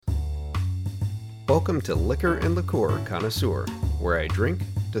Welcome to Liquor and Liqueur Connoisseur, where I drink,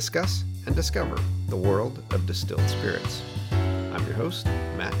 discuss, and discover the world of distilled spirits. I'm your host,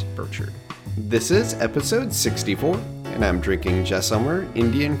 Matt Burchard. This is episode 64, and I'm drinking Jaisalmer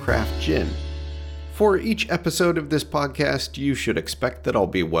Indian Craft Gin. For each episode of this podcast, you should expect that I'll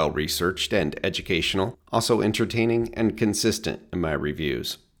be well-researched and educational, also entertaining and consistent in my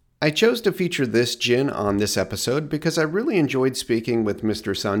reviews. I chose to feature this gin on this episode because I really enjoyed speaking with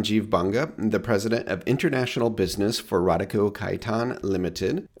Mr. Sanjeev Banga, the president of international business for Radico Khaitan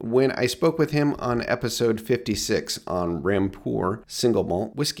Limited, when I spoke with him on episode 56 on Rampur single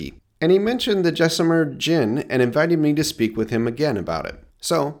malt whiskey. And he mentioned the Jaisalmer gin and invited me to speak with him again about it.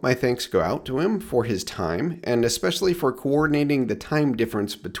 So, my thanks go out to him for his time, and especially for coordinating the time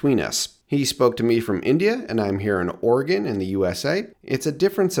difference between us. He spoke to me from India, and I'm here in Oregon in the USA. It's a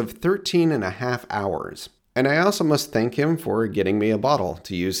difference of 13 and a half hours. And I also must thank him for getting me a bottle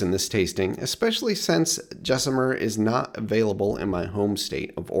to use in this tasting, especially since Jaisalmer is not available in my home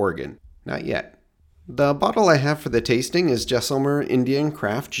state of Oregon. Not yet. The bottle I have for the tasting is Jaisalmer Indian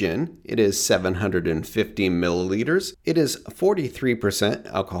Craft Gin. It is 750 milliliters. It is 43%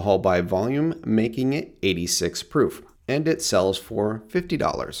 alcohol by volume, making it 86 proof. And it sells for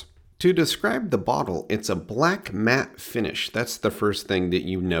 $50. To describe the bottle, it's a black matte finish. That's the first thing that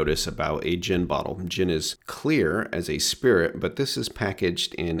you notice about a gin bottle. Gin is clear as a spirit, but this is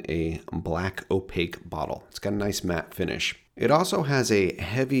packaged in a black opaque bottle. It's got a nice matte finish. It also has a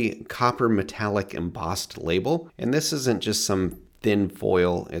heavy copper metallic embossed label, and this isn't just some thin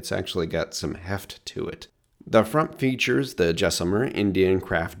foil, it's actually got some heft to it. The front features the Jaisalmer Indian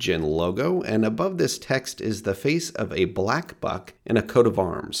Craft Gin logo, and above this text is the face of a black buck in a coat of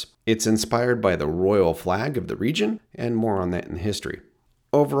arms. It's inspired by the royal flag of the region, and more on that in history.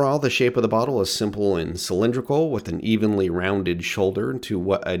 Overall, the shape of the bottle is simple and cylindrical with an evenly rounded shoulder to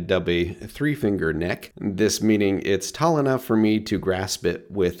what I dub a three-finger neck. This meaning it's tall enough for me to grasp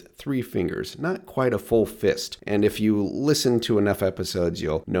it with 3 fingers, not quite a full fist. And if you listen to enough episodes,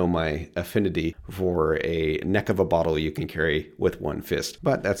 you'll know my affinity for a neck of a bottle you can carry with 1 fist.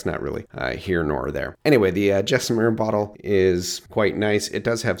 But that's not really here nor there. Anyway, the Jaisalmer bottle is quite nice. It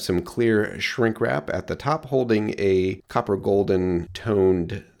does have some clear shrink wrap at the top holding a copper golden toned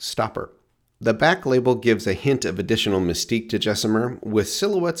stopper. The back label gives a hint of additional mystique to Jaisalmer, with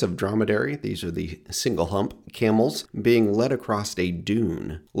silhouettes of dromedary, these are the single hump camels, being led across a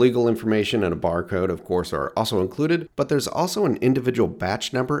dune. Legal information and a barcode, of course, are also included, but there's also an individual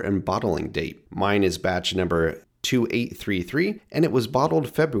batch number and bottling date. Mine is batch number 2833, and it was bottled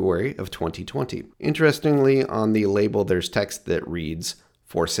February of 2020. Interestingly, on the label there's text that reads,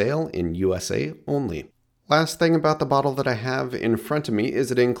 "For sale in USA only." Last thing about the bottle that I have in front of me is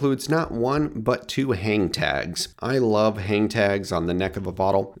it includes not 1, but 2 hang tags. I love hang tags on the neck of a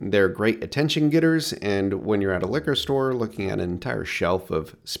bottle. They're great attention getters, and when you're at a liquor store looking at an entire shelf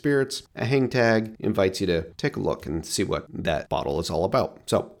of spirits, a hang tag invites you to take a look and see what that bottle is all about.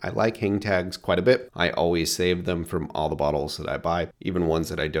 So I like hang tags quite a bit. I always save them from all the bottles that I buy, even ones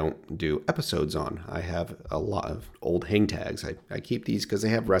that I don't do episodes on. I have a lot of old hang tags. I keep these because they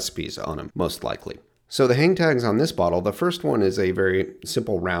have recipes on them, most likely. So the hang tags on this bottle, the first one is a very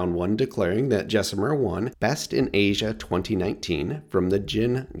simple round one declaring that Jaisalmer won Best in Asia 2019 from the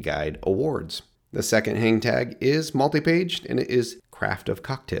Gin Guide Awards. The second hang tag is multi-paged and it is Craft of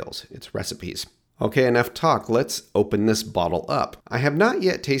Cocktails, its recipes. Okay, enough talk. Let's open this bottle up. I have not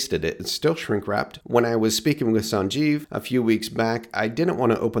yet tasted it. It's still shrink wrapped. When I was speaking with Sanjeev a few weeks back, I didn't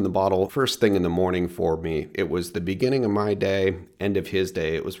want to open the bottle first thing in the morning for me. It was the beginning of my day, end of his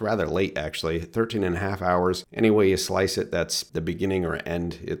day. It was rather late, actually, 13 and a half hours. Any way you slice it, that's the beginning or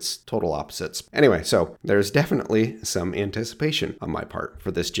end. It's total opposites. Anyway, so there's definitely some anticipation on my part for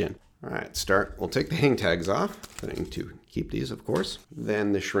this gin. All right, start. We'll take the hang tags off. Planning to keep these, of course.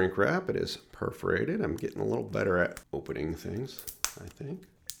 Then the shrink wrap. It is perforated. I'm getting a little better at opening things, I think.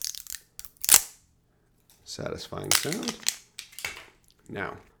 Satisfying sound.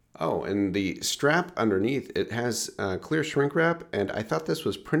 Now, and the strap underneath, it has clear shrink wrap, and I thought this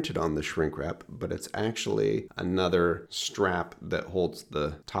was printed on the shrink wrap, but it's actually another strap that holds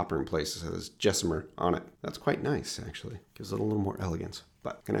the topper in place. It says Jaisalmer on it. That's quite nice, actually. Gives it a little more elegance.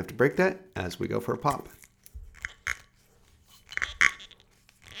 But gonna have to break that as we go for a pop.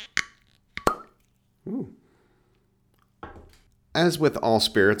 Ooh. As with all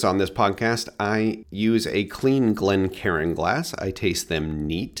spirits on this podcast, I use a clean Glencairn glass. I taste them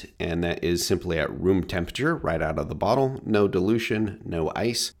neat, and that is simply at room temperature, right out of the bottle. No dilution, no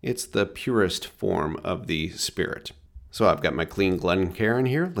ice. It's the purest form of the spirit. So I've got my clean Glencairn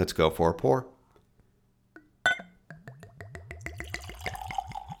here. Let's go for a pour.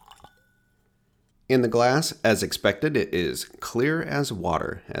 In the glass, as expected, it is clear as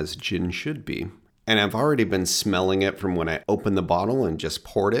water, as gin should be. And I've already been smelling it from when I opened the bottle and just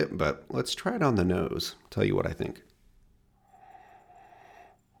poured it, but let's try it on the nose. Tell you what I think.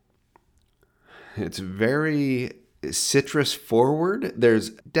 It's very citrus forward.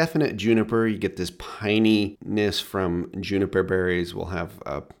 There's definite juniper. You get this pininess from juniper berries. We'll have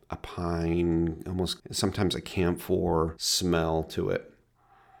a pine, almost sometimes a camphor smell to it.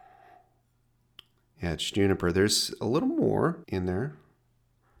 Yeah, it's juniper. There's a little more in there.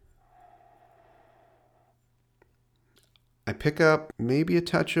 I pick up maybe a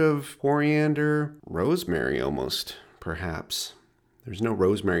touch of coriander, rosemary almost, perhaps. There's no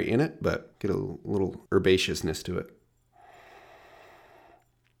rosemary in it, but get a little herbaceousness to it.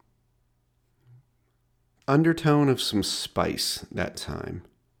 Undertone of some spice that time.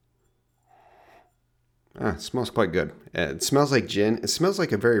 It smells quite good. It smells like gin. It smells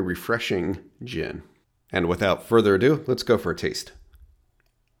like a very refreshing gin. And without further ado, let's go for a taste.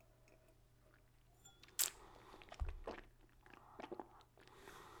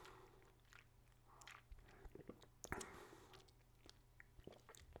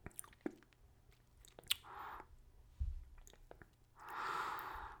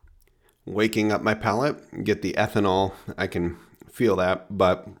 Waking up my palate, get the ethanol, I can feel that,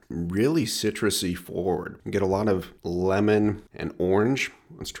 but really citrusy forward. Get a lot of lemon and orange.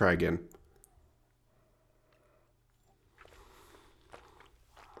 Let's try again.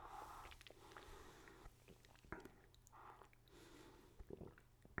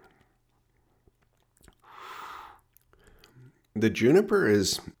 The juniper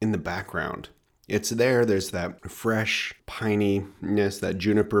is in the background. It's there. There's that fresh pininess, that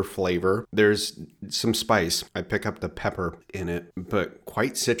juniper flavor. There's some spice. I pick up the pepper in it, but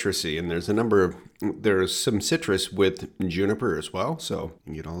quite citrusy. And there's some citrus with juniper as well. So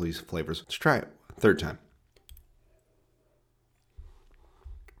you get all these flavors. Let's try it. Third time.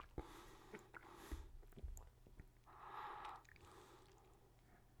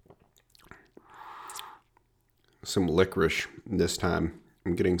 Some licorice this time.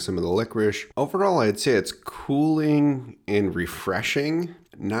 I'm getting some of the licorice. Overall, I'd say it's cooling and refreshing,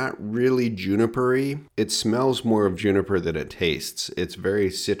 not really junipery. It smells more of juniper than it tastes. It's very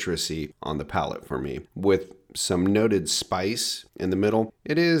citrusy on the palate for me, with some noted spice in the middle.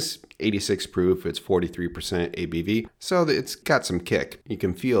 It is 86 proof, it's 43% ABV, so it's got some kick. You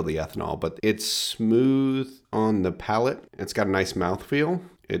can feel the ethanol, but it's smooth on the palate. It's got a nice mouthfeel.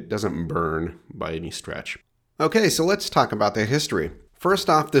 It doesn't burn by any stretch. Okay, so let's talk about the history.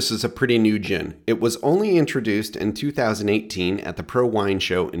 First off, this is a pretty new gin. It was only introduced in 2018 at the Pro Wine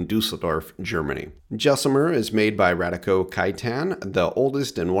Show in Dusseldorf, Germany. Geselmer is made by Radico Khaitan, the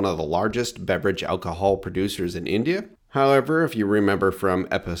oldest and one of the largest beverage alcohol producers in India. However, if you remember from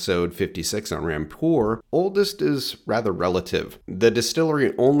episode 56 on Rampur, oldest is rather relative. The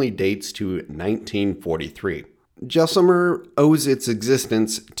distillery only dates to 1943. Geselmer owes its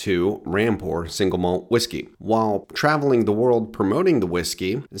existence to Rampur single malt whiskey. While traveling the world promoting the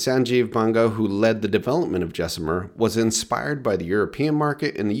whiskey, Sanjeev Banga, who led the development of Geselmer, was inspired by the European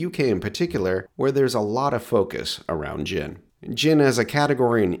market and the UK in particular, where there's a lot of focus around gin. Gin as a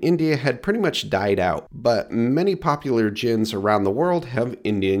category in India had pretty much died out, but many popular gins around the world have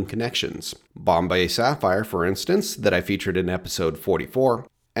Indian connections. Bombay Sapphire, for instance, that I featured in episode 44,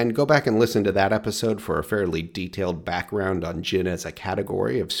 and go back and listen to that episode for a fairly detailed background on gin as a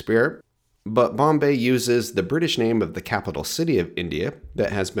category of spirit. But Bombay uses the British name of the capital city of India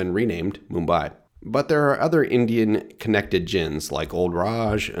that has been renamed Mumbai. But there are other Indian-connected gins like Old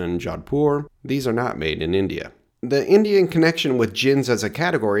Raj and Jodhpur. These are not made in India. The Indian connection with gins as a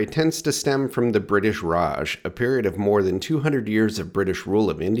category tends to stem from the British Raj, a period of more than 200 years of British rule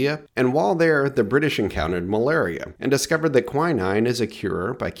of India, and while there, the British encountered malaria and discovered that quinine is a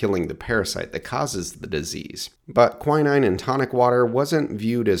cure by killing the parasite that causes the disease. But quinine in tonic water wasn't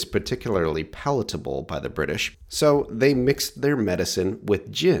viewed as particularly palatable by the British, so they mixed their medicine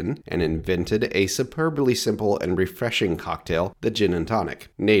with gin and invented a superbly simple and refreshing cocktail, the gin and tonic,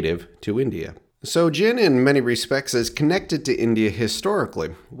 native to India. So gin in many respects is connected to India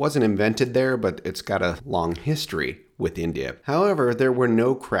historically. Wasn't invented there, but it's got a long history with India. However, there were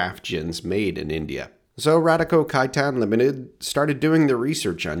no craft gins made in India. So Radico Khaitan Limited started doing the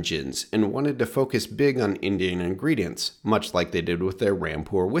research on gins and wanted to focus big on Indian ingredients, much like they did with their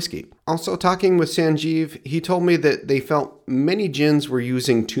Rampur whiskey. Also, talking with Sanjeev, he told me that they felt many gins were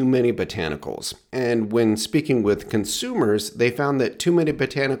using too many botanicals. And when speaking with consumers, they found that too many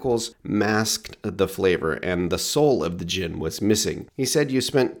botanicals masked the flavor and the soul of the gin was missing. He said you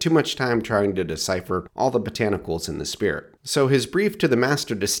spent too much time trying to decipher all the botanicals in the spirit. So his brief to the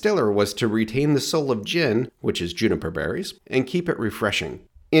master distiller was to retain the soul of gin, which is juniper berries, and keep it refreshing.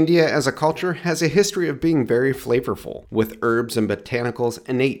 India as a culture has a history of being very flavorful, with herbs and botanicals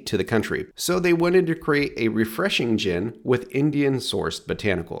innate to the country. So they wanted to create a refreshing gin with Indian-sourced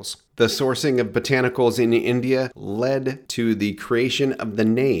botanicals. The sourcing of botanicals in India led to the creation of the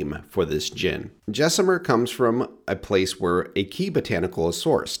name for this gin. Jaisalmer comes from a place where a key botanical is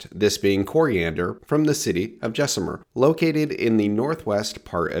sourced, this being coriander from the city of Jaisalmer, located in the northwest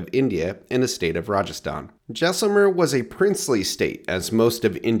part of India in the state of Rajasthan. Jaisalmer was a princely state, as most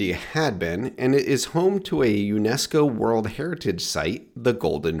of India had been, and it is home to a UNESCO World Heritage Site, the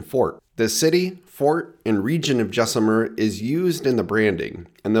Golden Fort. The city, fort, and region of Jaisalmer is used in the branding,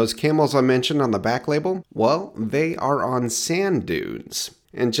 and those camels I mentioned on the back label, well, they are on sand dunes.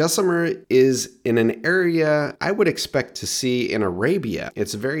 And Jaisalmer is in an area I would expect to see in Arabia.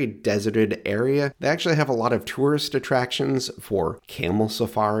 It's a very deserted area. They actually have a lot of tourist attractions for camel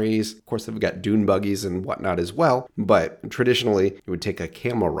safaris. Of course, they've got dune buggies and whatnot as well, but traditionally you would take a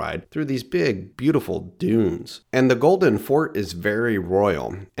camel ride through these big, beautiful dunes. And the Golden Fort is very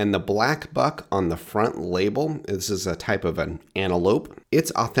royal. And the black buck on the front label, this is a type of an antelope.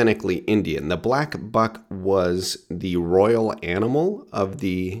 It's authentically Indian. The black buck was the royal animal of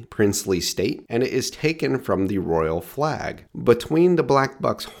the princely state, and it is taken from the royal flag. Between the black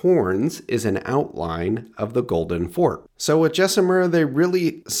buck's horns is an outline of the Golden Fort. So with Jaisalmer, they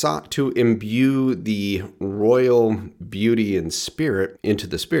really sought to imbue the royal beauty and spirit into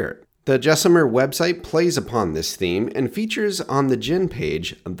the spirit. The Jaisalmer website plays upon this theme and features on the gin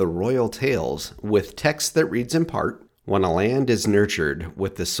page the royal tales with text that reads in part, "When a land is nurtured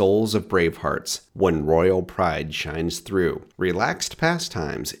with the souls of brave hearts, when royal pride shines through, relaxed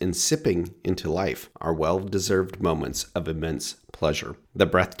pastimes in sipping into life are well-deserved moments of immense pleasure." The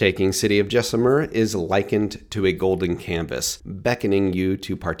breathtaking city of Jaisalmer is likened to a golden canvas, beckoning you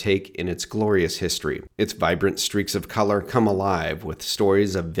to partake in its glorious history. Its vibrant streaks of color come alive with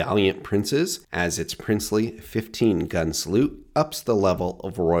stories of valiant princes as its princely 15-gun salute ups the level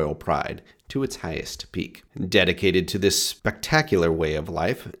of royal pride to its highest peak. Dedicated to this spectacular way of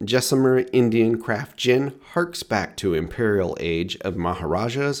life, Jaisalmer Indian craft gin harks back to imperial age of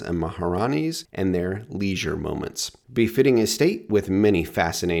Maharajas and Maharanis and their leisure moments. Befitting a state with many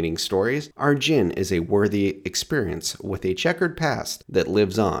fascinating stories, our gin is a worthy experience with a checkered past that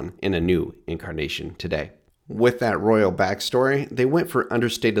lives on in a new incarnation today. With that royal backstory, they went for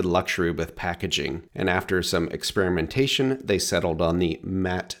understated luxury with packaging, and after some experimentation, they settled on the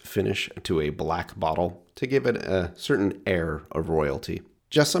matte finish to a black bottle to give it a certain air of royalty.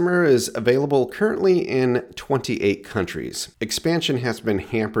 Jaisalmer is available currently in 28 countries. Expansion has been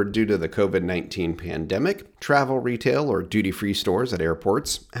hampered due to the COVID-19 pandemic. Travel retail or duty-free stores at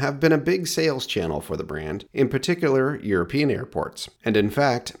airports have been a big sales channel for the brand, in particular European airports. And in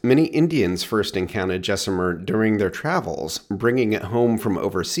fact, many Indians first encountered Jaisalmer during their travels, bringing it home from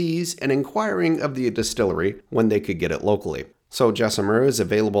overseas and inquiring of the distillery when they could get it locally. So Jaisalmer is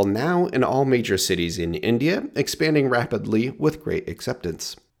available now in all major cities in India, expanding rapidly with great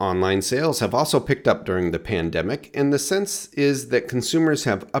acceptance. Online sales have also picked up during the pandemic, and the sense is that consumers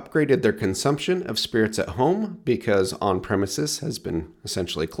have upgraded their consumption of spirits at home because on-premises has been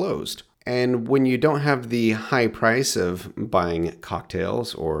essentially closed. And when you don't have the high price of buying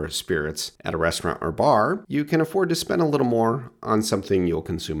cocktails or spirits at a restaurant or bar, you can afford to spend a little more on something you'll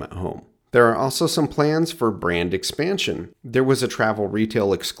consume at home. There are also some plans for brand expansion. There was a travel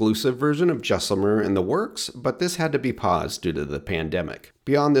retail exclusive version of Jaisalmer in the works, but this had to be paused due to the pandemic.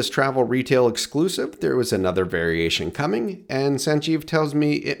 Beyond this travel retail exclusive, there was another variation coming, and Sanjeev tells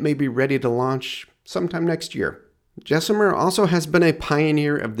me it may be ready to launch sometime next year. Jaisalmer also has been a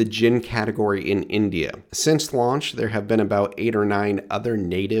pioneer of the gin category in India. Since launch, there have been about 8 or 9 other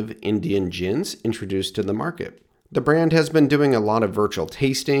native Indian gins introduced to the market. The brand has been doing a lot of virtual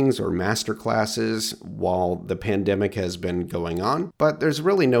tastings or masterclasses while the pandemic has been going on, but there's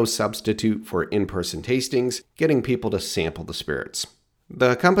really no substitute for in-person tastings, getting people to sample the spirits.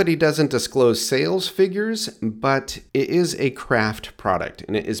 The company doesn't disclose sales figures, but it is a craft product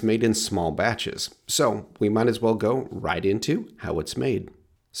and it is made in small batches. So we might as well go right into how it's made.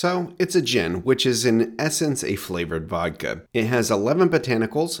 So, it's a gin, which is in essence a flavored vodka. It has 11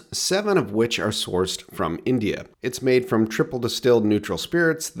 botanicals, 7 of which are sourced from India. It's made from triple distilled neutral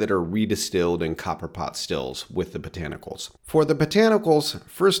spirits that are redistilled in copper pot stills with the botanicals. For the botanicals,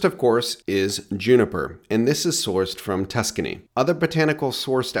 first of course is juniper, and this is sourced from Tuscany. Other botanicals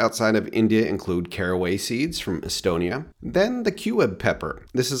sourced outside of India include caraway seeds from Estonia. Then the cubeb pepper.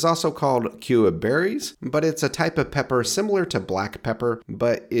 This is also called cubeb berries, but it's a type of pepper similar to black pepper,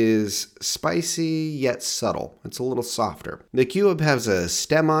 but is spicy yet subtle. It's a little softer. The cubeb has a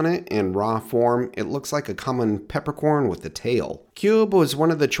stem on it in raw form. It looks like a common peppercorn with a tail. Cubeb was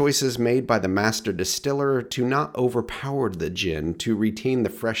one of the choices made by the master distiller to not overpower the gin to retain the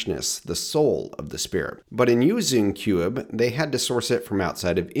freshness, the soul of the spirit. But in using cubeb, they had to source it from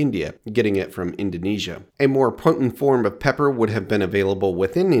outside of India, getting it from Indonesia. A more potent form of pepper would have been available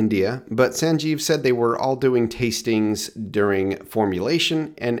within India, but Sanjeev said they were all doing tastings during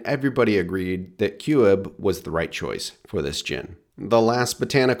formulation, and everybody agreed that cubeb was the right choice for this gin. The last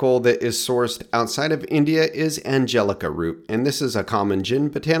botanical that is sourced outside of India is Angelica root, and this is a common gin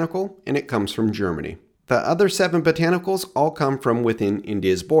botanical, and it comes from Germany. The other 7 botanicals all come from within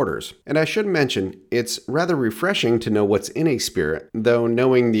India's borders. And I should mention, it's rather refreshing to know what's in a spirit, though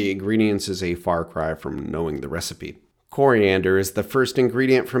knowing the ingredients is a far cry from knowing the recipe. Coriander is the first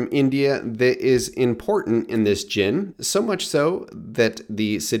ingredient from India that is important in this gin, so much so that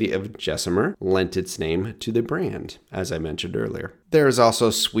the city of Jaisalmer lent its name to the brand, as I mentioned earlier. There is also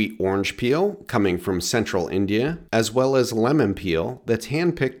sweet orange peel coming from central India, as well as lemon peel that's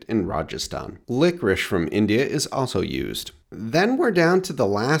handpicked in Rajasthan. Licorice from India is also used. Then we're down to the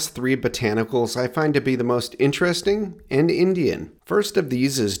last 3 botanicals I find to be the most interesting and Indian. First of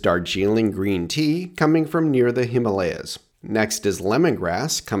these is Darjeeling green tea, coming from near the Himalayas. Next is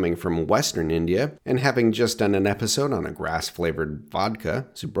lemongrass, coming from western India, and having just done an episode on a grass-flavored vodka,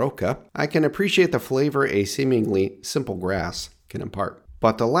 Subroka, I can appreciate the flavor a seemingly simple grass can impart.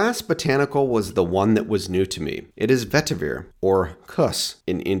 But the last botanical was the one that was new to me. It is vetiver, or kus,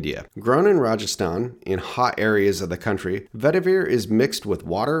 in India. Grown in Rajasthan, in hot areas of the country, vetiver is mixed with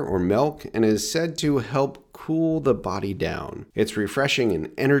water or milk and is said to help cool the body down. It's refreshing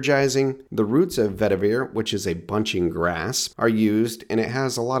and energizing. The roots of vetiver, which is a bunching grass, are used, and it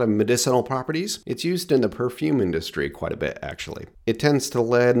has a lot of medicinal properties. It's used in the perfume industry quite a bit, actually. It tends to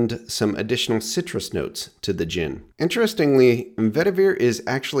lend some additional citrus notes to the gin. Interestingly, vetiver is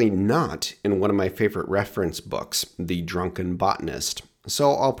actually not in one of my favorite reference books, The Drunken Botanist.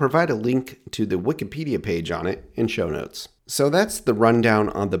 So I'll provide a link to the Wikipedia page on it in show notes. So that's the rundown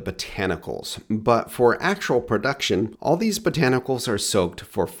on the botanicals, but for actual production, all these botanicals are soaked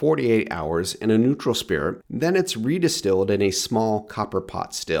for 48 hours in a neutral spirit, then it's redistilled in a small copper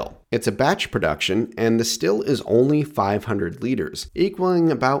pot still. It's a batch production, and the still is only 500 liters, equaling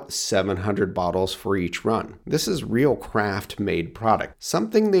about 700 bottles for each run. This is real craft-made product,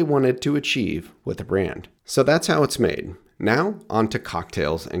 something they wanted to achieve with the brand. So that's how it's made. Now, on to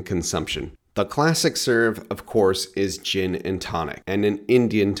cocktails and consumption. The classic serve, of course, is gin and tonic, and an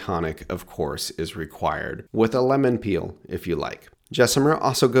Indian tonic, of course, is required, with a lemon peel, if you like. Jaisalmer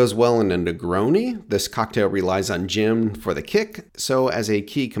also goes well in a Negroni. This cocktail relies on gin for the kick, so as a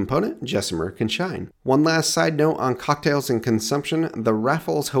key component, Jaisalmer can shine. One last side note on cocktails and consumption, the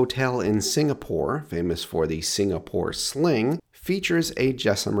Raffles Hotel in Singapore, famous for the Singapore Sling, features a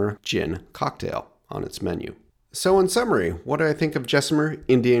Jaisalmer gin cocktail on its menu. So in summary, what do I think of Jaisalmer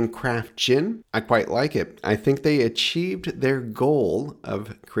Indian Craft Gin? I quite like it. I think they achieved their goal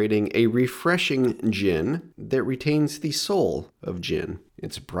of creating a refreshing gin that retains the soul of gin.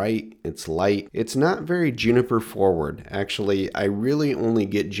 It's bright, it's light, it's not very juniper forward. Actually, I really only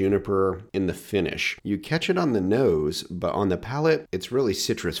get juniper in the finish. You catch it on the nose, but on the palate, it's really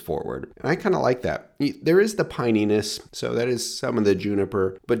citrus forward. And I kind of like that. There is the pininess, so that is some of the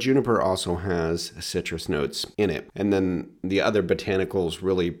juniper, but juniper also has citrus notes in it. And then the other botanicals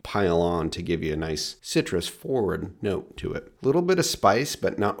really pile on to give you a nice citrus forward note to it. A little bit of spice,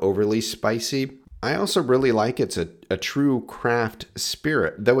 but not overly spicy. I also really like it's a true craft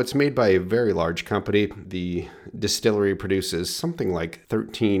spirit. Though it's made by a very large company, the distillery produces something like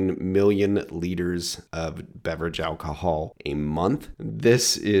 13 million liters of beverage alcohol a month.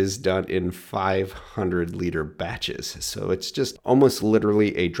 This is done in 500 liter batches. So it's just almost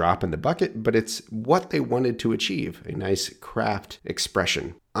literally a drop in the bucket, but it's what they wanted to achieve, a nice craft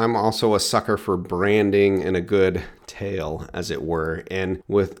expression. I'm also a sucker for branding and a good tale, as it were. And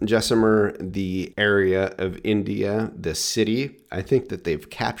with Jaisalmer, the area of India, the city, I think that they've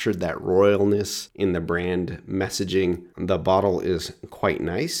captured that royalness in the brand messaging. The bottle is quite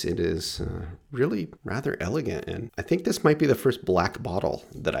nice. It is really rather elegant. And I think this might be the first black bottle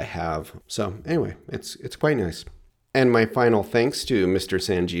that I have. So anyway, it's quite nice. And my final thanks to Mr.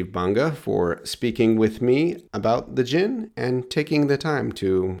 Sanjeev Banga for speaking with me about the gin and taking the time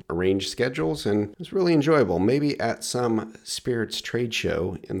to arrange schedules, and it was really enjoyable. Maybe at some spirits trade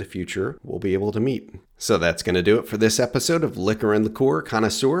show in the future, we'll be able to meet. So that's going to do it for this episode of Liquor and Liqueur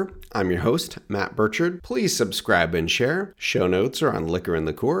Connoisseur. I'm your host, Matt Burchard. Please subscribe and share. Show notes are on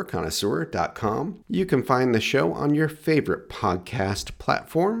liquorandliqueurconnoisseur.com. You can find the show on your favorite podcast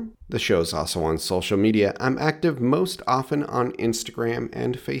platform. The show's also on social media. I'm active most often on Instagram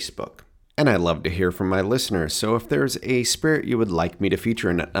and Facebook. And I love to hear from my listeners, so if there's a spirit you would like me to feature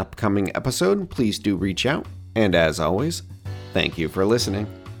in an upcoming episode, please do reach out. And as always, thank you for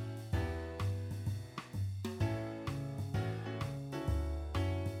listening.